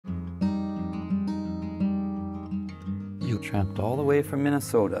You tramped all the way from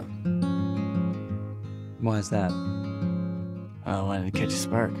Minnesota. Why is that? I wanted to catch a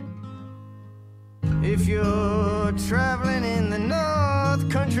spark. If you're traveling in the North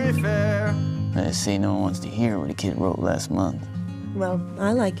Country Fair. I just say no one wants to hear what a kid wrote last month. Well,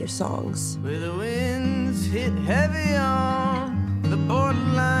 I like your songs. Where the winds hit heavy on the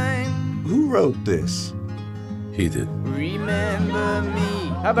borderline. Who wrote this? He did. Remember me.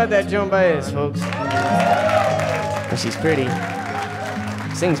 How about that Joan Baez, folks? But she's pretty.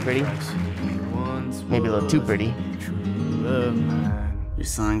 Sings pretty. Maybe a little too pretty. Your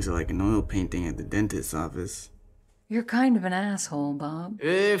songs are like an oil painting at the dentist's office. You're kind of an asshole, Bob.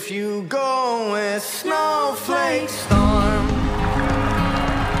 If you go with snowflake storm,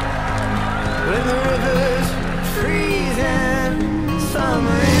 when the rivers freeze and summer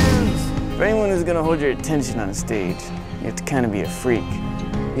ends. For anyone who's gonna hold your attention on stage, you have to kind of be a freak.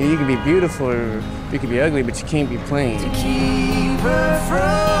 You can be beautiful or you can be ugly, but you can't be plain. To keep her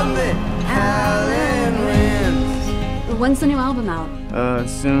from the howling winds. When's the new album out?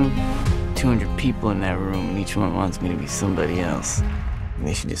 Soon. 200 people in that room, and each one wants me to be somebody else. And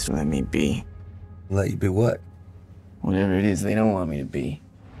they should just let me be. Let you be what? Whatever it is they don't want me to be.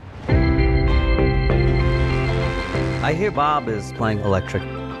 I hear Bob is playing electric.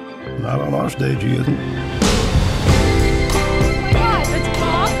 Not on our stage, he isn't. Oh my God, it's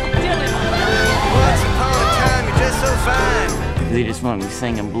Bob Dylan. Once upon a time, you're just so fine. They just want me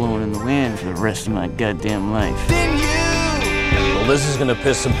singing Blowing in the Wind for the rest of my goddamn life. Then you. Well, this is gonna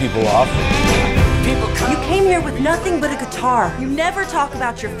piss some people off. People come. You came here with nothing but a guitar. You never talk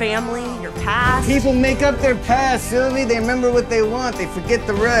about your family, your past. People make up their past, Sylvie. They remember what they want. They forget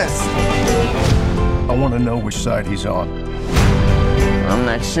the rest. I want to know which side he's on. I'm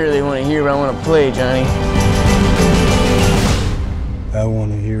not sure they want to hear what I want to play, Johnny. I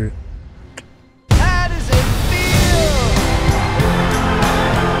want to hear it. How does it feel?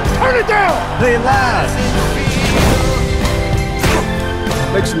 Turn it down! Play it loud.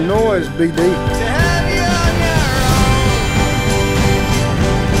 Make some noise, BD.